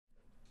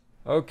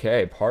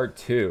Okay, part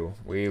two.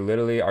 We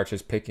literally are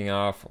just picking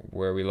off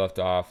where we left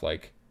off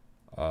like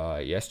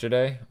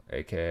yesterday,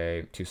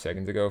 aka 2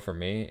 seconds ago for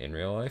me in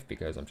real life,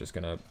 because I'm just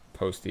gonna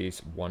post these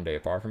one day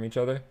apart from each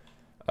other.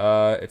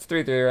 It's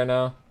 3-3 right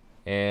now,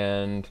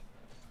 and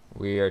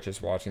we are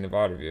just watching the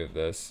VOD review of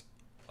this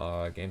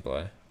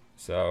gameplay.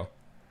 So,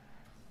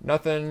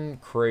 nothing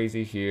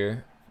crazy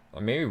here.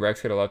 Maybe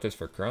Rex could have left this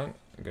for Crunk.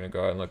 I'm gonna go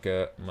ahead and look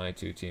at my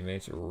two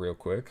teammates real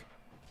quick,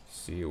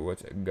 see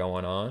what's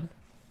going on.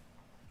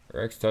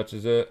 Rex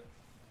touches it,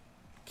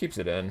 keeps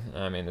it in.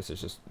 I mean, this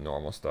is just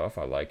normal stuff.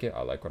 I like it.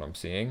 I like what I'm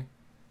seeing.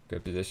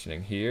 Good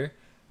positioning here.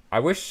 I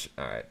wish.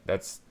 All right,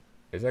 that's.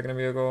 Is that gonna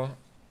be a goal?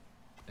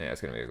 Yeah,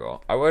 it's gonna be a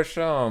goal. I wish.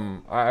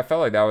 I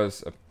felt like that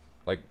was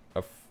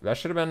that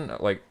should have been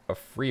like a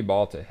free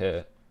ball to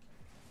hit.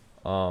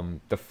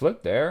 The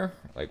flip there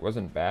like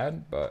wasn't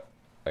bad, but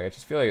like I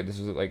just feel like this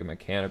is like a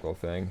mechanical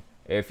thing.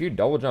 If you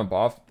double jump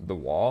off the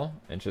wall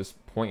and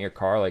just point your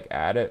car like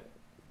at it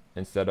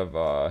instead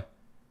of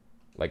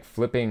like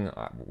flipping,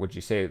 would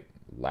you say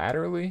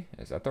laterally?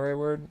 Is that the right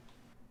word?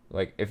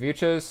 Like if you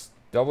just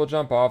double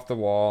jump off the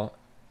wall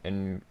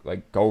and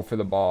like go for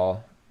the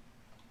ball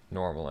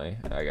normally,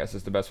 I guess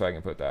is the best way I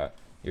can put that.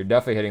 You're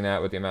definitely hitting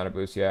that with the amount of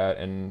boost you had,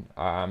 and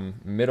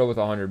I'm middle with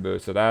 100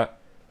 boost, so that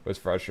was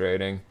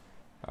frustrating.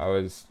 I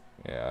was,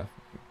 yeah,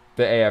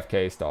 the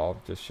AFK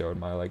stall just showed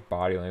my like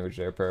body language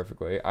there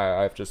perfectly.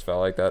 I just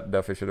felt like that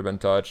definitely should have been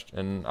touched,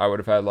 and I would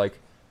have had like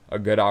a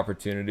good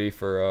opportunity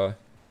for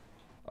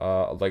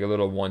like a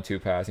little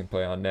 1-2 passing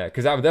play on net,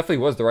 because that definitely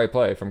was the right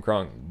play from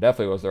Crunk.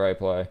 Definitely was the right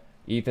play.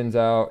 Ethan's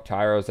out,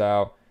 Tyro's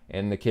out,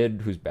 and the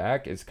kid who's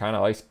back is kind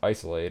of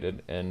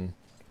isolated, and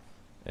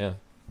yeah.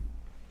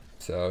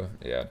 So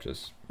yeah,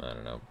 just I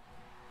don't know,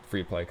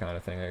 free play kind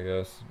of thing, I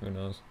guess. Who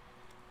knows?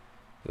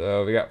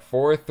 So we got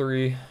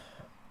 4-3,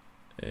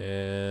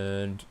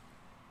 and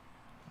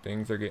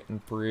things are getting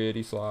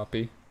pretty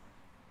sloppy.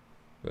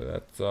 But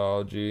that's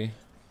all G.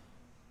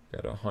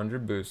 Got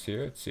 100 boosts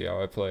here. Let's see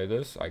how I play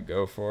this. I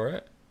go for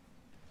it.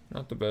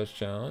 Not the best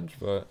challenge,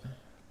 but...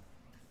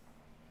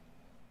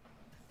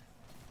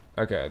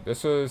 Okay,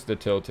 this was the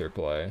tilter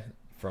play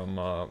from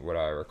what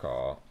I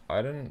recall.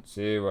 I didn't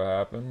see what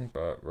happened,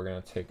 but we're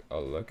going to take a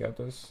look at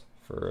this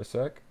for a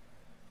sec.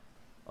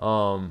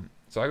 So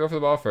I go for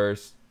the ball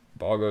first.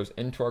 Ball goes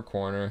into our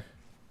corner.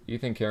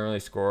 Ethan can't really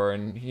score,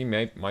 and he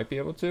might be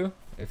able to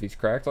if he's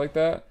cracked like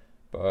that,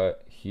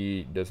 but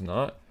he does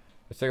not.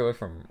 Let's take a look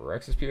from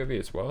Rex's POV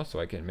as well, so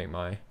I can make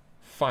my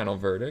final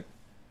verdict.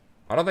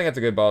 I don't think it's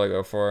a good ball to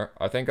go for.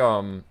 I think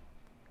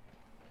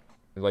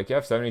like you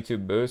have 72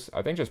 boosts.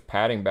 I think just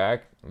padding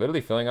back,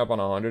 literally filling up on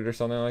 100 or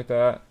something like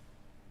that,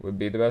 would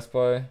be the best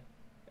play,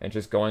 and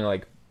just going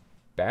like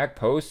back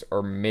post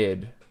or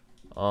mid.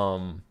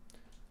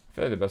 I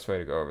feel like the best way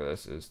to go over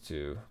this is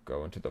to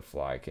go into the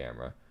fly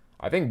camera.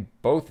 I think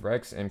both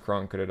Rex and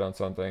Crunk could have done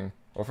something.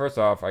 Well, first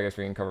off, I guess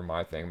we can cover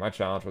my thing. My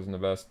challenge wasn't the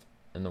best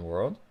in the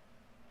world.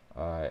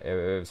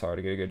 It was hard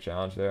to get a good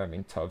challenge there. I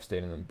mean, Tuv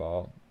stayed in the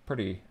ball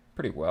pretty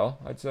well,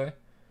 I'd say.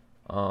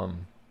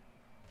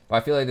 I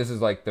feel like this is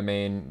like the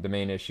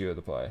main issue of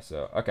the play.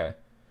 So okay,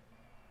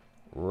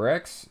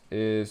 Rex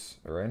is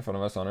right in front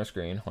of us on our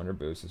screen, 100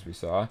 boosts as we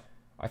saw.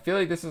 I feel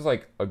like this is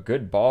like a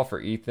good ball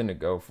for Ethan to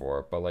go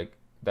for, but like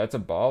that's a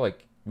ball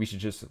like we should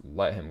just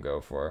let him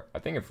go for. I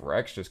think if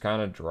Rex just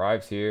kind of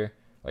drives here,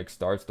 like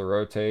starts to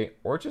rotate,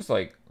 or just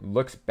like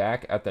looks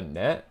back at the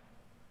net,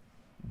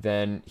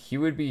 then he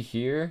would be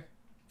here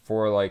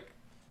for like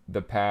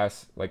the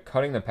pass, like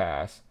cutting the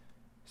pass.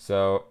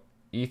 So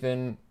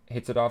Ethan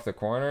hits it off the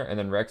corner, and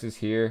then Rex is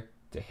here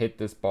to hit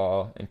this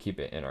ball and keep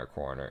it in our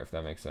corner, if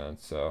that makes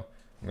sense. So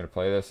I'm going to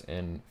play this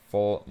in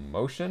full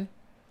motion.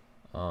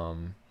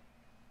 Hopefully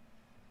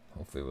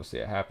we'll see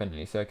it happen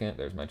any second.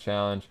 There's my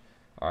challenge.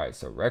 All right,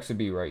 so Rex would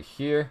be right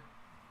here,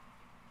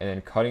 and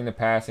then cutting the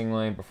passing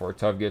lane before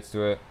Tuv gets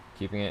to it,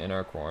 keeping it in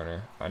our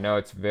corner. I know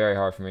it's very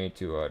hard for me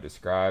to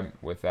describe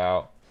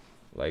without,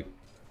 like,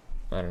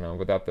 I don't know,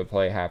 without the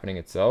play happening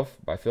itself,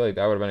 but I feel like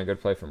that would have been a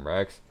good play from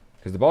Rex,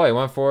 because the ball he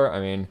went for, I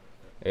mean,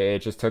 it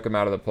just took him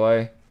out of the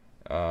play.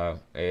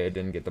 It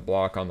didn't get the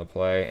block on the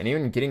play, and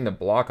even getting the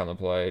block on the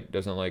play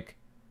doesn't, like,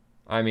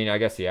 I mean, I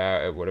guess,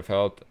 yeah, it would have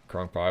helped.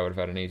 Crunk probably would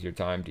have had an easier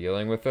time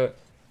dealing with it.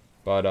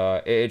 But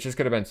it just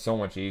could have been so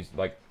much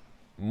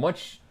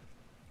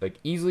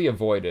easily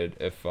avoided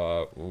if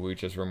we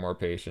just were more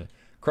patient.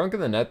 Crunk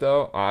in the net,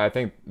 though, I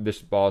think this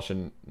ball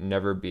should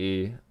never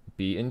be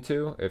beaten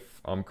to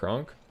if I'm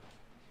Crunk.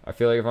 I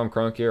feel like if I'm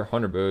Crunk here,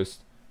 100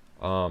 boost.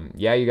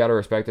 Yeah, you got to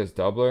respect his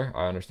doubler.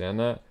 I understand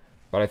that.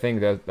 But I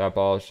think that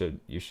ball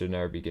you should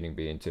never be getting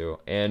beaten to.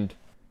 And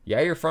yeah,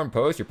 your front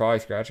post, you're probably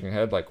scratching your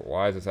head like,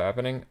 why is this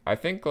happening? I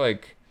think,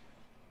 like,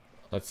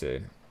 let's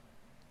see.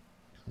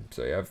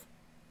 So you have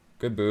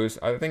good boost.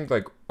 I think,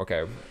 like,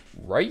 okay,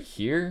 right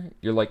here,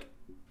 you're, like,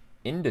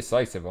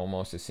 indecisive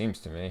almost, it seems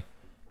to me.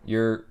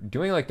 You're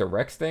doing, like, the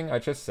Rex thing I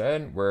just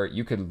said, where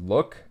you could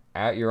look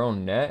at your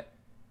own net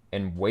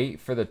and wait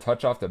for the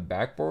touch off the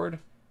backboard,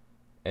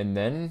 and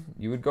then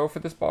you would go for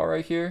this ball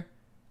right here.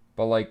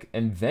 but like,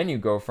 and then you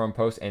go front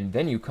post, and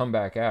then you come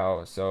back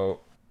out.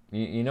 So,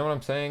 you know what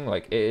I'm saying?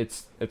 Like,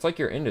 it's like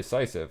you're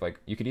indecisive. Like,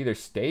 you could either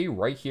stay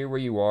right here where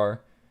you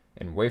are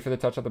and wait for the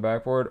touch at the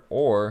backboard,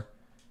 or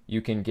you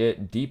can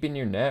get deep in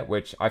your net,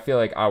 which I feel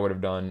like I would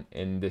have done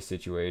in this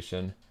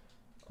situation.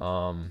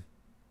 Um,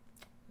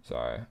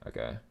 Sorry,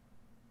 okay.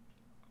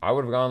 I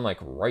would have gone like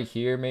right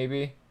here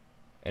maybe,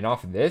 and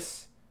off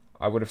this,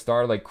 I would have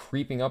started like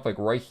creeping up like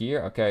right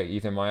here. Okay,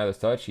 Ethan Maya this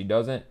touch, he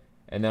doesn't.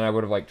 And then I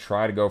would have like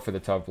tried to go for the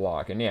Tov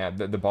block. And yeah,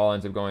 the ball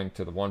ends up going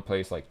to the one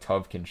place like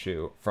Tov can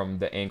shoot from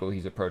the angle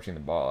he's approaching the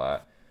ball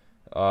at.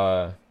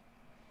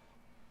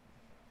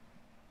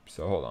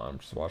 So hold on, I'm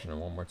just watching it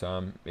one more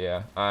time.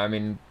 Yeah, I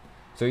mean,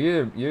 so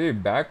you either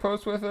back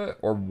post with it,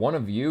 or one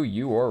of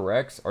you or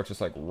Rex are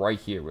just like right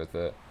here with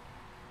it.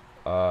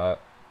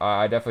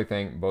 I definitely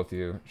think both of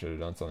you should have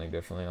done something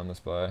differently on this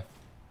play.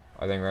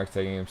 I think Rex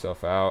taking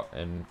himself out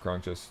and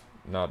Crunk just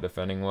not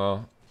defending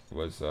well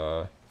was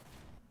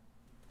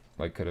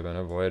like could have been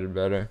avoided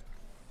better.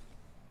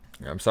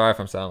 I'm sorry if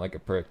I'm sounding like a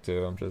prick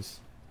too. I'm just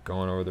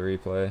going over the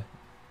replay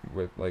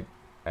with like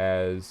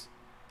as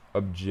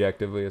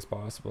objectively as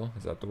possible.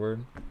 Is that the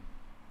word?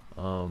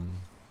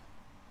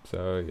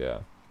 So yeah,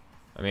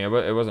 I mean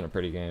it wasn't a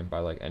pretty game by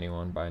like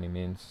anyone by any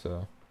means.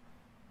 So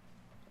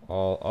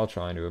all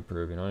trying to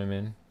improve. You know what I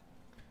mean?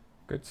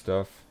 Good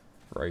stuff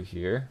right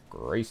here.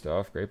 Great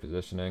stuff. Great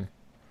positioning.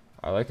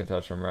 I like the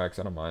touch from Rex.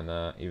 I don't mind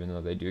that, even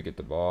though they do get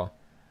the ball.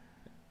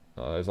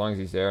 As long as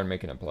he's there and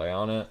making a play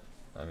on it,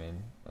 I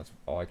mean, that's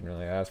all I can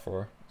really ask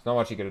for. It's not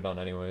much he could have done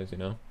anyways, you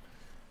know?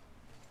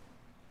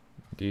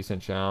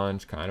 Decent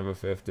challenge, kind of a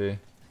 50. I'm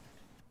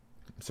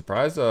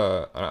surprised,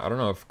 I don't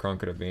know if Crunk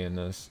could have been in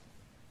this.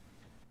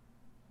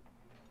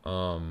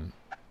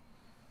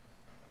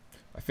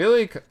 I feel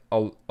like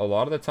a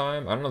lot of the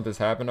time, I don't know if this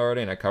happened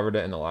already, and I covered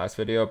it in the last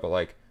video, but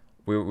like,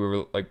 we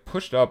were like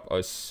pushed up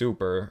a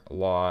super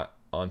lot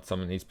on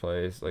some of these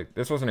plays. Like,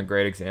 this wasn't a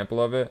great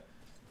example of it,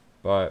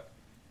 but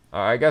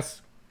I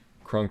guess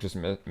Crunk just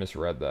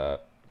misread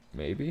that,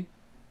 maybe.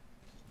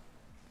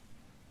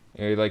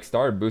 You know, he like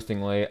started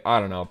boosting late. I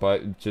don't know,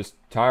 but just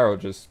Tyro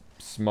just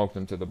smoked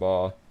him to the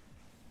ball.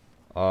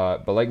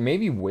 But like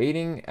maybe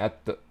waiting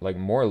at the like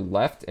more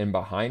left and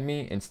behind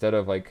me instead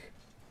of like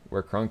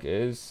where Crunk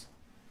is,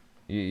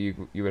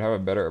 you would have a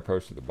better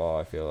approach to the ball.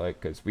 I feel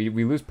like because we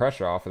lose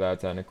pressure off of that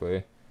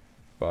technically,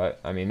 but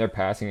I mean they're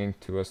passing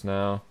to us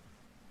now.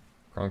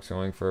 Crunk's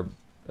going for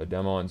a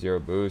demo on 0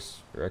 boost.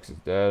 Rex is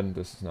dead.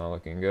 This is not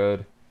looking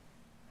good.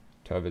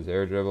 Tub is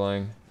air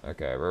dribbling.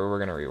 Okay, we're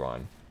gonna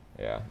rewind.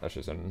 Yeah, that's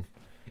just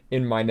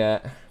in my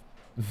net.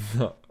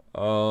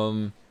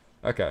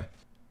 Okay.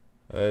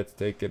 Let's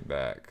take it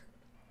back.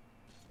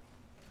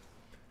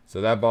 So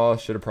that ball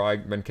should have probably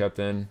been kept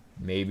in.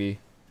 Maybe.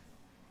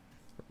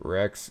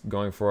 Rex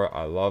going for it.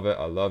 I love it.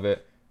 I love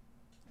it.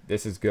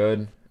 This is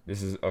good.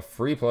 This is a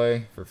free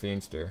play for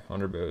Fiendster.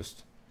 100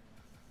 boost.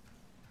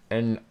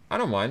 And I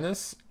don't mind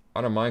this. I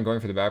don't mind going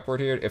for the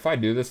backboard here. If I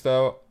do this,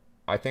 though,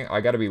 I think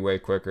I got to be way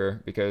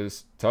quicker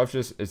because Tough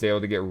just is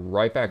able to get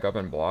right back up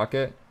and block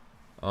it.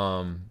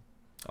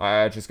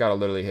 I just got to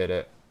literally hit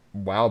it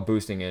while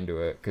boosting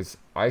into it because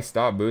I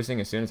stopped boosting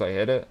as soon as I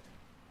hit it.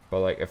 But,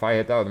 like, if I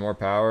hit that with more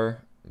power,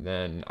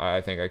 then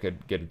I think I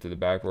could get it to the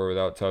backboard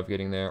without Tough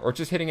getting there. Or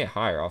just hitting it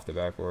higher off the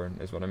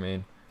backboard is what I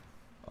mean.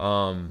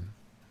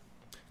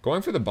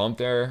 Going for the bump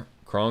there,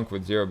 Crunk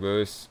with 0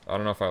 boost, I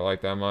don't know if I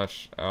like that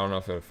much. I don't know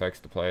if it affects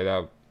the play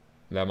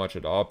that much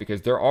at all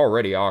because they're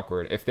already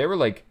awkward. If they were,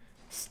 like,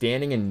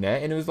 standing in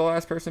net and it was the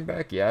last person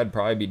back, yeah, it'd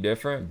probably be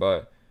different.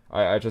 But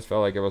I just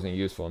felt like it wasn't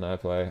useful in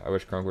that play. I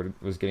wish Crunk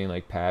was getting,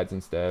 like, pads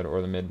instead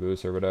or the mid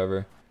boost or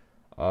whatever.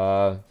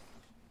 So,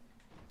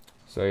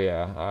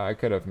 yeah, I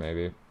could have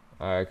maybe.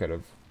 I could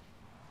have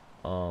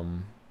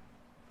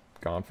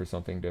gone for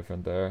something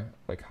different there.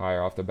 Like,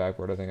 higher off the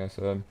backboard, I think I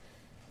said.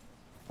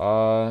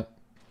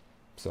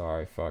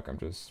 Sorry, fuck, I'm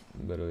just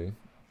literally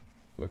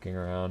looking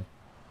around.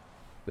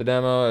 The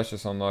demo, it's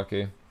just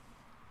unlucky.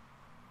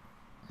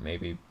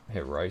 Maybe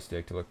hit right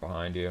stick to look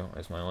behind you.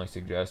 That's my only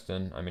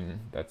suggestion. I mean,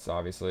 that's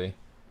obviously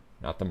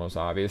not the most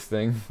obvious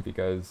thing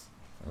because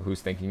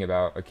who's thinking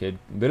about a kid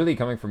literally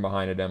coming from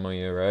behind a demo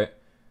you, right?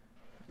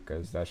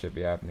 Because that should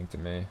be happening to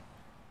me.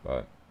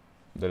 But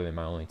literally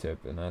my only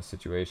tip in that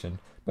situation.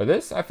 But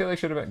this, I feel like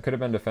could have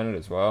been defended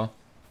as well.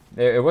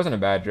 It wasn't a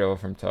bad dribble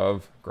from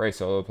Tov. Great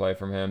solo play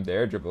from him. The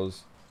air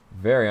dribble's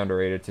very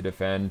underrated to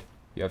defend.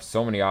 You have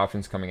so many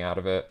options coming out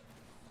of it.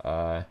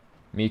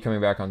 Me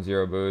coming back on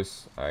 0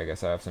 boost. I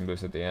guess I have some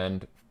boost at the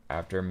end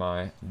after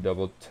my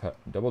double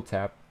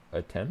tap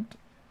attempt.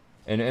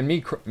 And me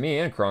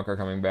and Crunk are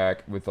coming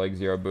back with like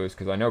 0 boost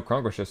because I know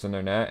Crunk was just in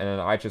their net and then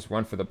I just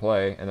went for the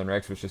play and then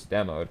Rex was just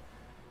demoed.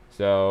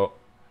 So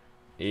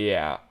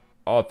yeah,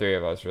 all three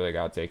of us really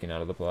got taken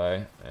out of the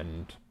play.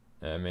 And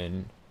I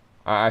mean,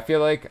 I feel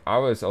like I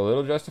was a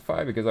little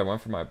justified because I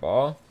went for my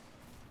ball.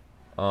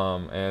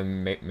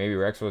 And maybe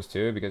Rex was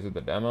too because of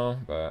the demo,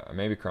 but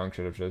maybe Crunk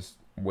should have just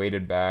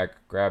waited back,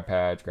 grab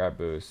pads, grab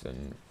boosts,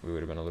 and we would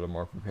have been a little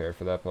more prepared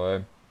for that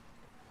play.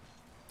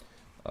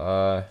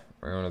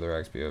 We're going to the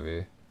Rex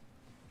POV.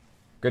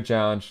 Good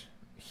challenge.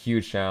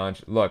 Huge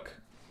challenge. Look,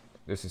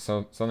 this is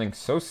something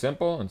so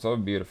simple and so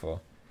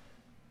beautiful.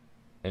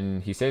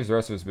 And he saves the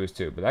rest of his boost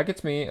too. But that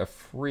gets me a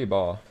free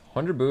ball.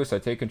 100 boost, I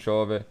take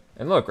control of it.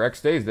 And look, Rex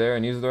stays there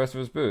and uses the rest of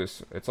his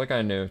boost. It's like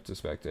I knew to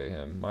spectate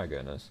him. My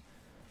goodness.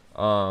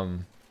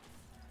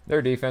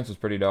 Their defense was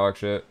pretty dog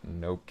shit.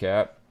 No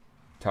cap.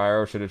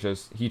 Tyro should have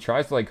just... He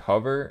tries to like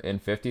hover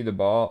and 50 the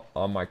ball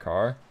on my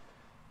car.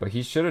 But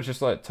he should have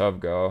just let Tuv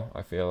go,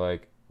 I feel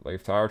like. Like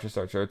if Tyro just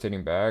starts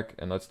rotating back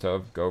and lets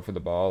Tuv go for the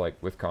ball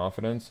like with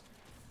confidence,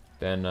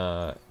 then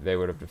they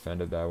would have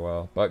defended that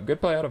well. But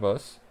good play out of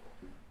us.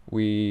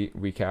 We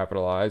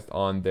capitalized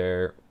on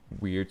their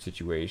weird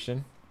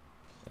situation,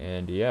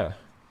 and yeah,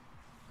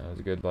 that was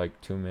a good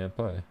like 2-man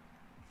play.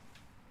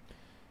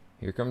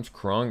 Here comes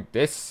Krunk.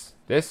 This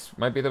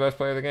might be the best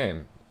play of the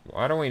game.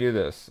 Why don't we do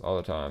this all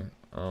the time?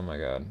 Oh my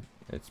god,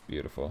 it's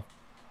beautiful.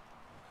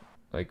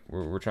 Like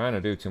we're trying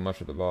to do too much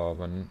with the ball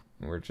when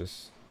we're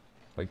just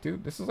like,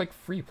 dude, this is like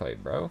free play,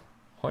 bro.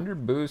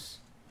 100 boosts,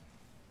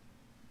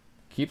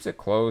 keeps it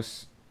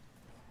close.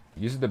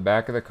 Uses the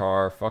back of the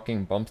car,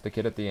 fucking bumps the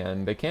kid at the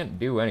end. They can't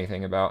do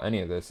anything about any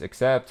of this,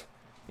 except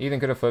Ethan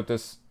could have flipped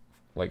this,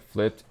 like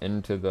flipped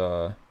into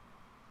the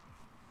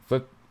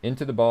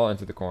ball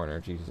into the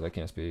corner. Jesus, I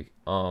can't speak.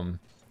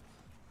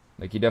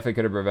 Like he definitely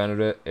could have prevented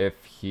it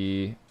if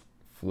he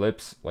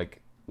flips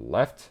like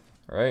left,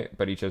 right?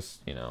 But he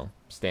just, you know,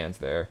 stands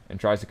there and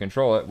tries to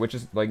control it, which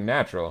is like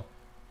natural,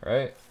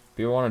 right?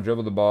 People want to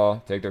dribble the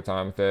ball, take their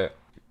time with it,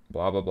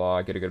 blah blah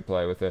blah, get a good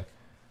play with it.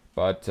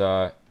 But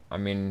I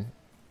mean,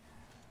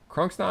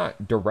 Krunk's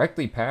not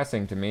directly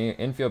passing to me,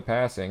 infield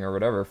passing or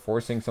whatever,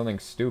 forcing something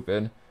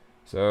stupid.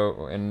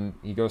 So, and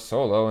he goes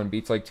solo and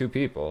beats like 2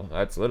 people.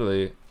 That's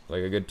literally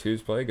like a good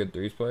 2s play, good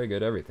 3s play,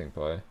 good everything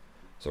play.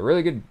 So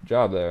really good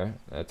job there.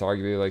 That's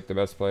arguably like the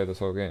best play of this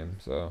whole game.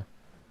 So,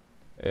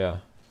 yeah.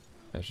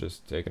 It's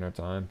just taking our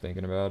time,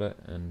 thinking about it,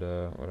 and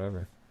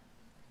whatever.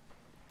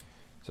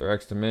 So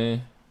Rex to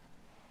me.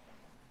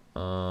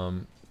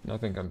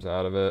 Nothing comes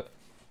out of it.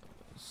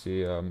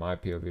 See my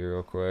POV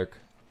real quick.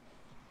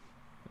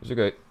 There's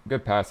a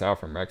good pass out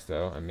from Rex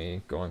though, and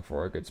me going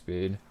for it, good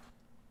speed.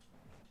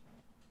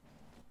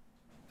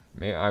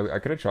 I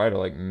could have tried to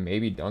like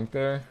maybe dunk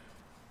there.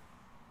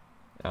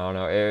 I don't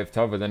know. If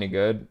Tuv was any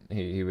good,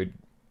 he would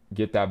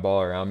get that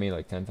ball around me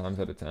like 10 times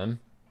out of 10.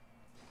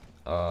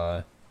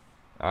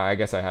 I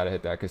guess I had to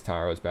hit that because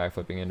Tyro was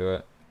backflipping into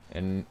it.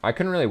 And I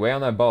couldn't really weigh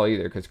on that ball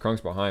either because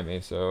Krunk's behind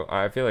me. So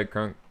I feel like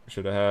Krunk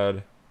should have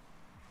had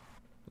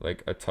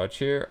like a touch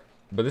here.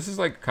 But this is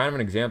like kind of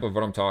an example of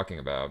what I'm talking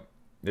about.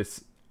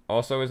 This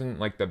also isn't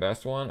like the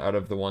best one out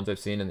of the ones I've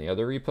seen in the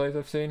other replays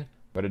I've seen.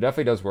 But it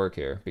definitely does work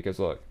here because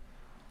look.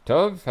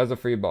 Tuv has a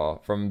free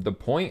ball. From the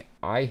point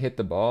I hit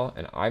the ball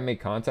and I make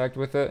contact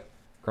with it,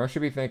 Krunk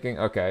should be thinking,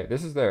 okay,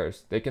 this is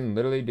theirs. They can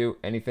literally do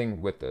anything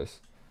with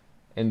this.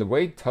 And the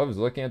way Tuv's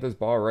looking at this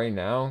ball right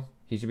now,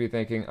 he should be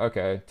thinking,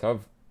 okay, Tuv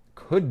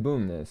could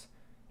boom this.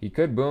 He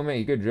could boom it,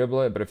 he could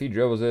dribble it, but if he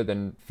dribbles it,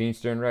 then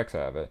Feenstra and Rex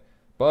have it.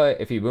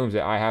 But if he booms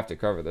it, I have to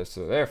cover this.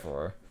 So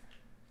therefore,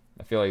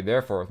 I feel like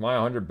therefore, with my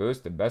 100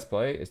 boost, the best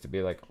play is to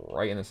be like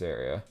right in this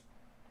area.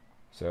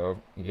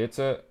 So he hits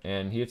it,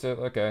 and he hits it,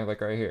 okay,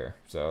 like right here.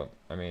 So,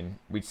 I mean,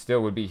 we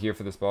still would be here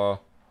for this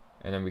ball,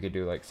 and then we could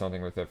do like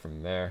something with it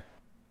from there.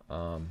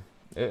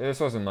 This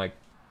wasn't like,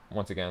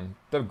 once again,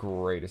 the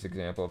greatest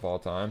example of all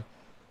time.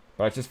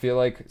 But I just feel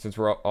like since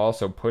we're all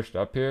so pushed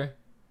up here,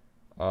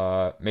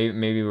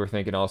 maybe we're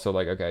thinking also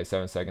like, okay,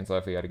 7 seconds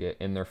left, we got to get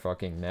in their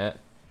fucking net.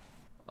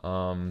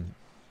 But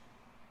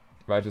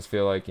I just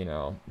feel like, you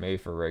know, maybe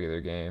for a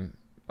regular game,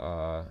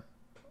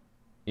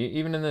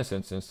 even in this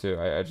instance too,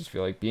 I just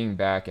feel like being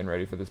back and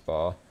ready for this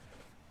ball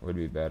would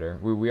be better.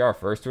 We are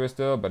first to it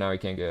still, but now we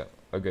can't get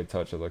a good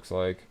touch, it looks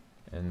like.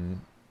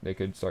 And they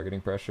could start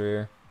getting pressure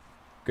here.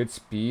 Good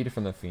speed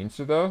from the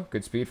Feenstra though.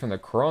 Good speed from the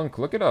Krunk.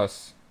 Look at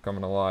us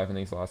coming alive in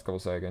these last couple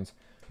seconds.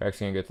 Rex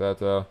can't get to that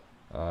though.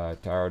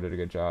 Tyro did a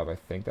good job. I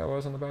think that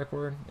was on the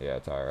backboard. Yeah,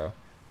 Tyro.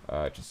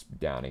 Just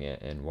downing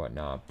it and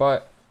whatnot.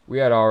 But we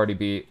had already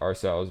beat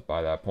ourselves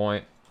by that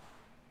point.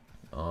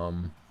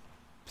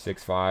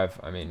 6-5.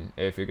 I mean,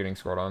 if you're getting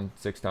scored on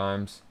 6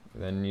 times,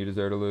 then you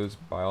deserve to lose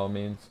by all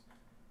means.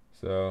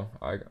 So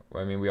I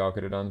mean, we all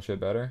could have done shit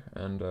better,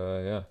 and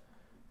yeah,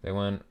 they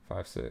went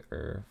 5-6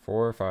 or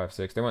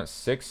 4-5-6. They went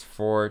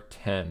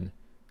 6-4-10.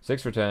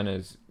 6 for 10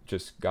 is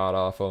just god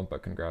awful,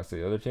 but congrats to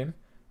the other team.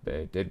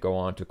 They did go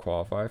on to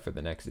qualify for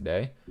the next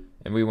day,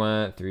 and we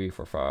went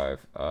 3-4-5,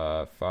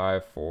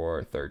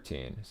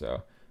 5-4-13.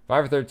 So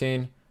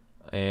 5-13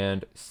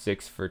 and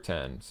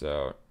 6-10.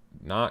 So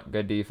not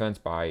good defense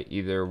by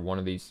either one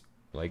of these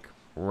like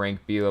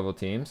rank B level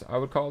teams, I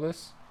would call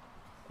this.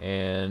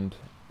 And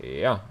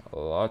yeah,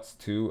 lots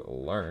to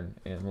learn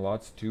and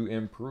lots to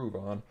improve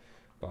on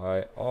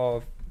by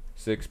all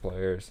 6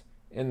 players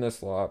in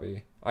this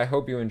lobby. I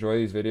hope you enjoy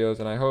these videos,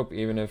 and I hope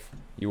even if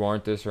you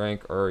aren't this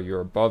rank or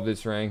you're above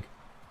this rank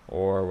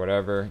or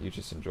whatever, you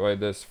just enjoyed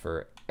this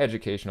for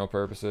educational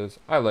purposes.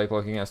 I like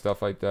looking at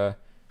stuff like that.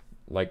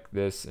 like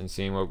this and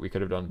seeing what we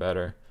could have done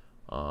better.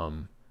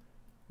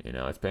 You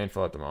know, it's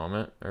painful at the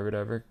moment or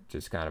whatever.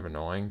 Just kind of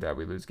annoying that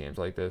we lose games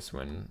like this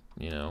when,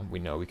 you know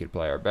we could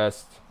play our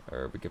best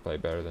or we could play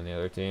better than the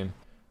other team.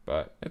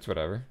 But it's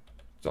whatever.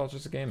 It's all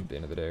just a game at the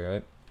end of the day,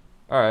 right?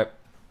 All right.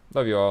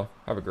 Love you all.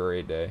 Have a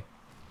great day.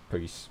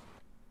 Peace.